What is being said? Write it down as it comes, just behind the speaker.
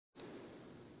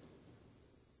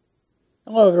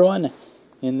Hello everyone!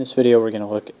 In this video we're going to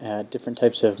look at different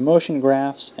types of motion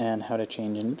graphs and how to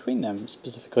change in between them,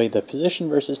 specifically the position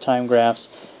versus time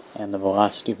graphs and the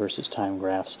velocity versus time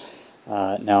graphs.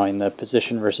 Now in the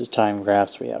position versus time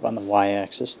graphs we have on the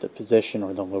y-axis the position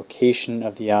or the location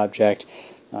of the object.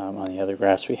 On the other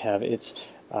graphs we have its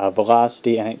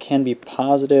velocity, and it can be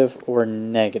positive or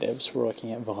negative, so we're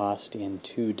looking at velocity in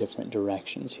two different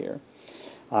directions here.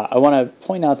 I want to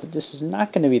point out that this is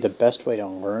not going to be the best way to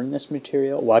learn this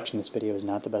material. Watching this video is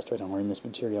not the best way to learn this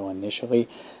material initially,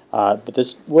 but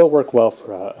this will work well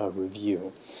for a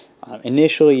review.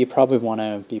 Initially, you probably want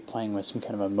to be playing with some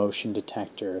kind of a motion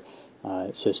detector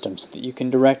system so that you can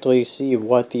directly see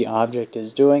what the object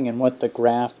is doing and what the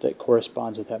graph that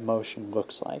corresponds with that motion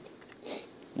looks like.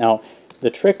 Now,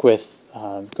 the trick with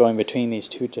going between these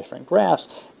two different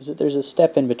graphs is that there's a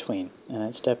step in between, and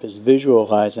that step is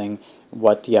visualizing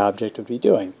what the object would be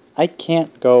doing. I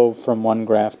can't go from one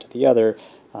graph to the other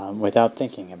without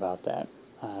thinking about that.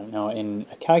 Now in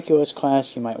a calculus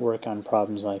class you might work on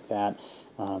problems like that,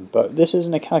 but this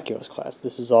isn't a calculus class.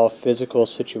 This is all physical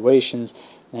situations,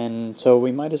 and so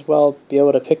we might as well be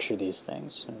able to picture these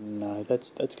things, and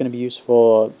that's going to be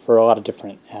useful for a lot of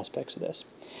different aspects of this.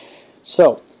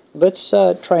 So let's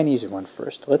try an easy one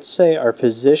first. Let's say our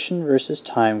position versus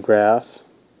time graph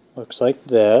looks like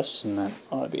this, and that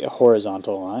ought to be a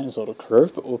horizontal line. It's a little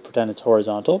curved, but we'll pretend it's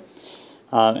horizontal.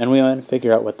 And we want to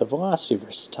figure out what the velocity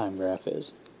versus time graph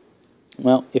is.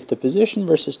 Well, if the position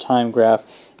versus time graph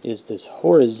is this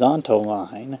horizontal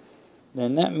line,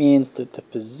 then that means that the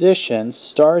position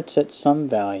starts at some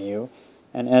value,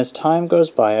 and as time goes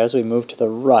by, as we move to the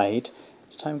right,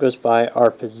 as time goes by, our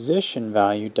position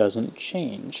value doesn't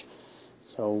change.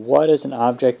 So what is an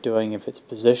object doing if its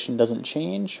position doesn't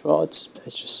change? Well, it's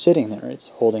just sitting there. It's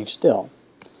holding still.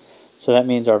 So that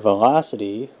means our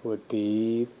velocity would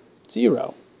be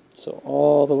 0. So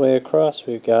all the way across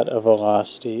we've got a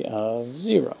velocity of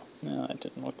 0. Now that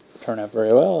didn't turn out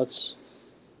very well. Let's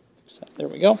fix that. There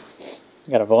we go.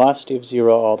 We've got a velocity of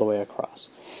 0 all the way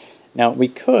across. Now we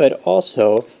could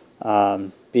also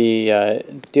be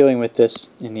dealing with this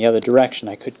in the other direction.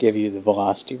 I could give you the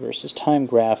velocity versus time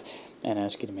graph and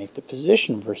ask you to make the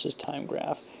position versus time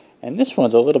graph. And this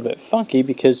one's a little bit funky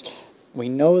because we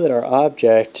know that our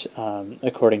object,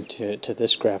 according to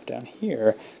this graph down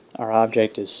here, our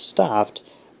object is stopped,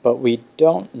 but we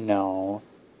don't know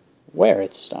where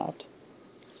it's stopped.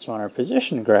 So on our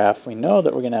position graph, we know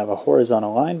that we're going to have a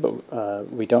horizontal line,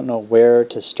 but we don't know where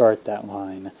to start that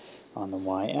line on the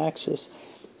y-axis.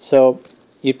 So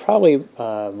you'd probably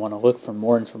want to look for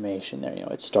more information there. You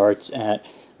know, it starts at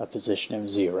a position of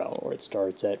 0, or it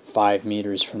starts at 5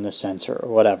 meters from the sensor, or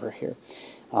whatever here.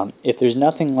 If there's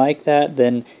nothing like that,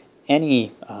 then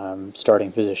any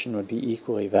starting position would be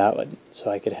equally valid.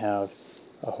 So I could have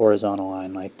a horizontal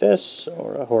line like this,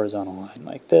 or a horizontal line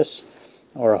like this,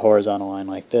 or a horizontal line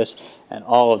like this, and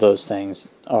all of those things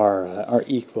are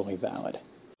equally valid.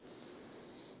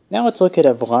 Now let's look at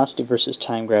a velocity versus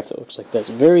time graph that looks like this.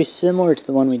 Very similar to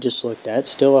the one we just looked at,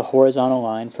 still a horizontal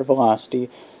line for velocity,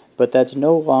 but that's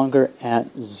no longer at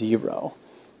 0.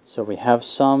 So we have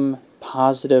some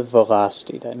positive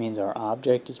velocity. That means our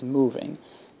object is moving.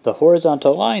 The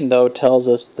horizontal line, though, tells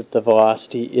us that the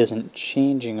velocity isn't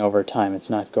changing over time. It's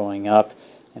not going up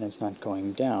and it's not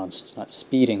going down, so it's not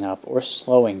speeding up or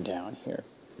slowing down here.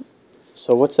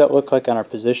 So what's that look like on our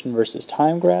position versus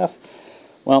time graph?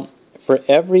 Well, for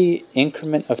every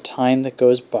increment of time that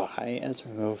goes by, as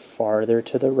we move farther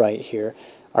to the right here,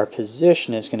 our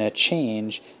position is going to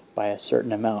change by a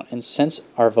certain amount. And since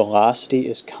our velocity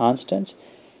is constant,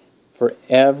 for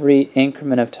every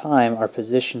increment of time, our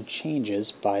position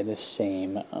changes by the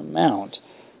same amount.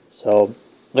 So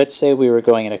let's say we were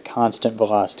going at a constant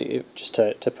velocity, just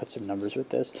to put some numbers with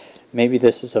this. Maybe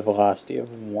this is a velocity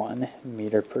of 1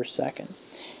 meter per second.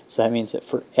 So that means that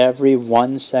for every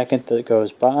 1 second that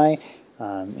goes by,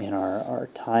 in our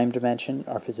time dimension,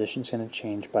 our position is going to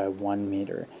change by 1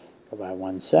 meter. Go by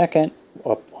 1 second,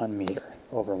 up 1 meter.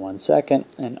 Over 1 second,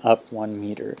 and up 1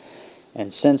 meter.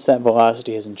 And since that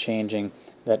velocity isn't changing,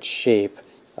 that shape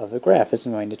of the graph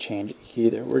isn't going to change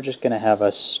either. We're just going to have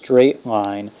a straight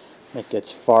line that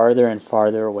gets farther and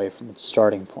farther away from its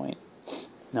starting point.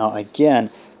 Now again,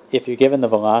 if you're given the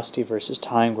velocity versus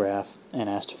time graph and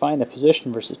asked to find the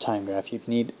position versus time graph, you'd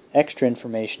need extra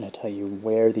information to tell you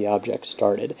where the object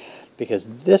started,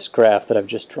 because this graph that I've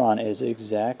just drawn is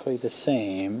exactly the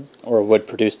same, or would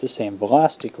produce the same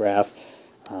velocity graph,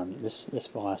 this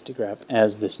velocity graph,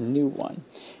 as this new one.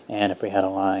 And if we had a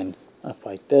line up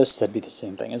like this, that'd be the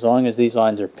same thing. As long as these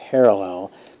lines are parallel,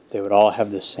 they would all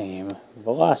have the same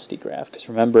velocity graph, because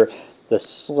remember, the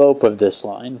slope of this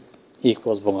line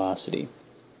equals velocity.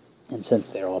 And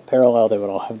since they're all parallel, they would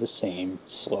all have the same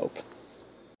slope.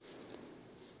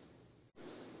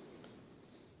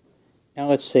 Now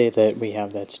let's say that we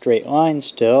have that straight line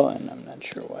still, and I'm not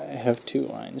sure why I have two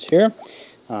lines here.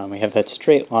 We have that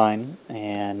straight line,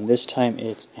 and this time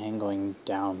it's angling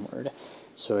downward.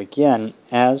 So again,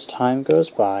 as time goes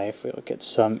by, if we look at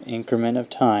some increment of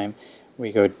time,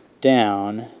 we go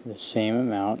down the same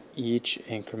amount each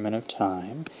increment of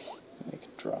time. We can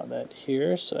draw that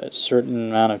here. So as a certain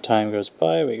amount of time goes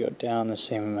by, we go down the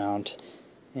same amount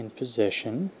in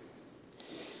position.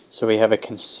 So we have a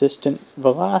consistent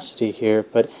velocity here,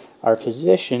 but our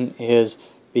position is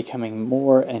becoming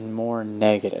more and more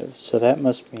negative. So that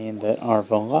must mean that our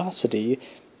velocity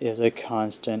is a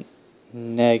constant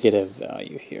negative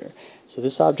value here. So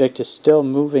this object is still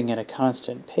moving at a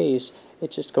constant pace,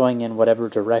 it's just going in whatever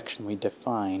direction we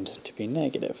defined to be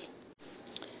negative.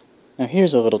 Now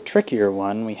here's a little trickier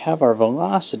one. We have our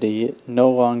velocity no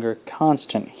longer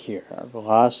constant here. Our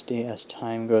velocity as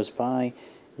time goes by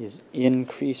is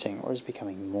increasing, or is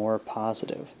becoming more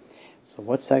positive. So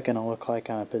what's that going to look like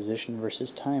on a position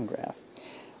versus time graph?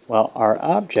 Well, our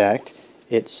object,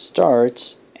 it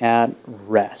starts at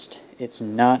rest. It's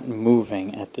not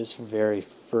moving at this very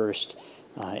first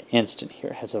instant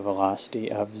here. It has a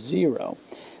velocity of 0.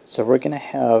 So we're going to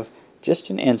have just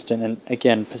an instant, and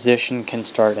again, position can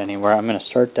start anywhere. I'm going to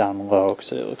start down low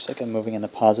because it looks like I'm moving in the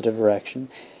positive direction.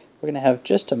 We're going to have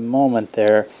just a moment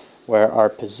there where our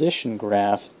position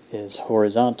graph is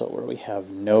horizontal, where we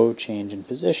have no change in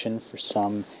position for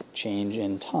some change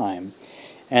in time.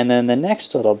 And then the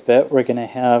next little bit, we're going to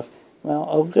have, well,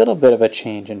 a little bit of a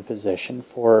change in position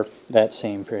for that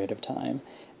same period of time.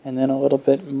 And then a little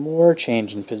bit more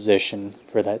change in position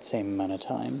for that same amount of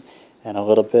time. And a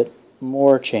little bit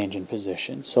more change in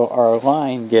position. So our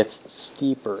line gets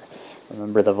steeper.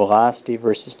 Remember the velocity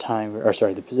versus time, or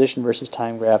sorry, the position versus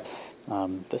time graph.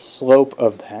 The slope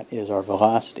of that is our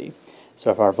velocity. So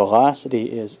if our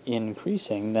velocity is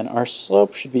increasing, then our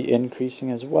slope should be increasing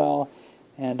as well,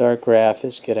 and our graph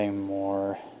is getting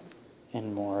more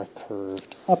and more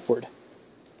curved upward.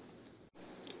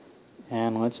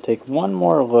 And let's take one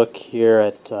more look here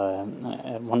at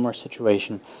one more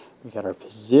situation. We've got our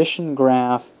position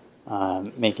graph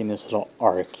making this little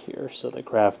arc here. So the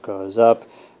graph goes up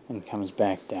and comes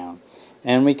back down.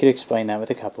 And we could explain that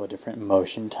with a couple of different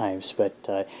motion types,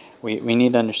 but we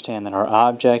need to understand that our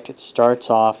object, it starts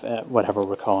off at whatever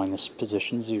we're calling this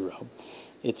position 0.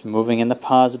 It's moving in the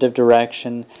positive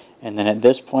direction, and then at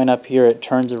this point up here it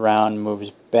turns around, moves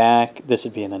back, this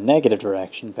would be in the negative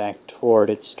direction, back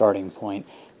toward its starting point,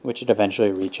 which it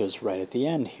eventually reaches right at the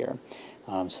end here.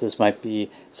 So this might be,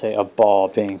 say, a ball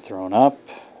being thrown up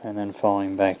and then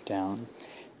falling back down.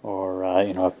 Or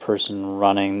a person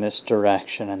running this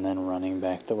direction and then running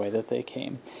back the way that they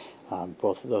came.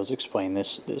 Both of those explain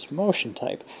this motion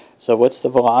type. So what's the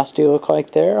velocity look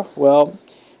like there? Well,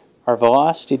 our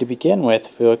velocity to begin with,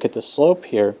 if we look at the slope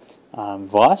here,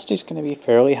 velocity is going to be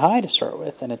fairly high to start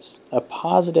with, and it's a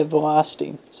positive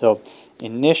velocity. So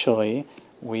initially,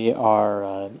 we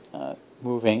are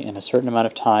moving in a certain amount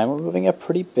of time. We're moving a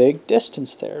pretty big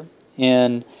distance there.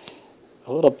 In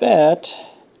a little bit,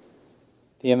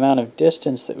 the amount of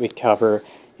distance that we cover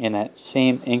in that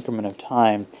same increment of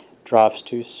time drops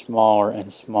to smaller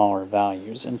and smaller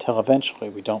values until eventually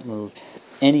we don't move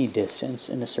any distance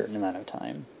in a certain amount of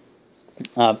time.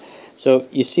 So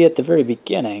you see at the very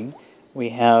beginning we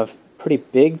have pretty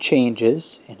big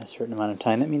changes in a certain amount of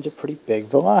time. That means a pretty big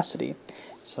velocity.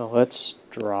 So let's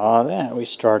draw that. We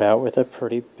start out with a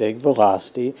pretty big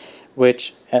velocity,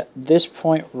 which at this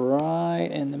point right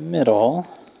in the middle,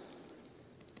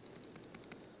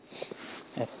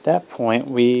 at that point,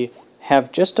 we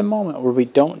have just a moment where we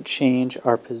don't change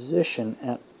our position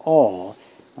at all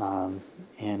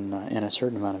in a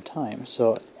certain amount of time.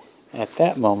 So at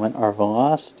that moment, our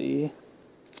velocity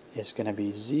is going to be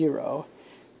 0.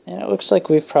 And it looks like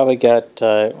we've probably got,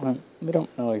 we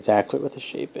don't know exactly what the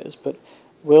shape is, but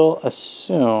we'll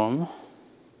assume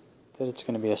that it's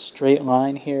going to be a straight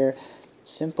line here,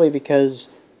 simply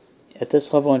because at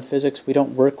this level in physics, we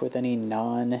don't work with any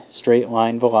non-straight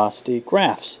line velocity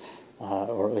graphs,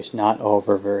 or at least not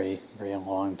over very, very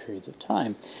long periods of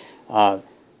time.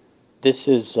 This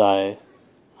is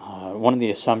one of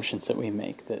the assumptions that we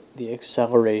make, that the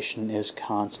acceleration is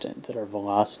constant, that our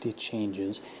velocity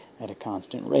changes at a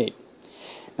constant rate.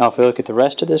 Now, if we look at the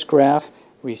rest of this graph,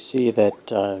 we see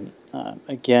that,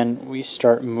 again, we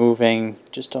start moving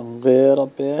just a little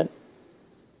bit,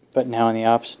 but now in the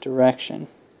opposite direction,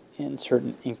 in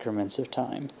certain increments of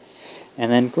time.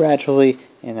 And then gradually,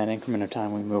 in that increment of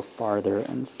time, we move farther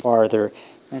and farther.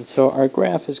 And so our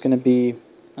graph is going to be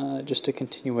just a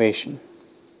continuation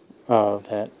of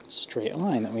that straight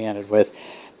line that we ended with,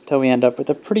 until we end up with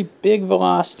a pretty big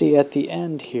velocity at the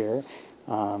end here,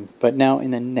 but now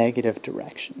in the negative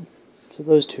direction. So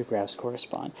those two graphs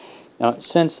correspond. Now,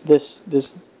 since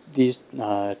these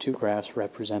two graphs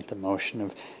represent the motion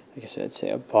of, I guess I'd say,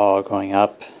 a ball going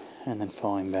up and then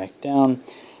falling back down,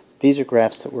 these are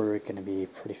graphs that we're going to be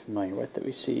pretty familiar with, that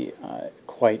we see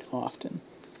quite often.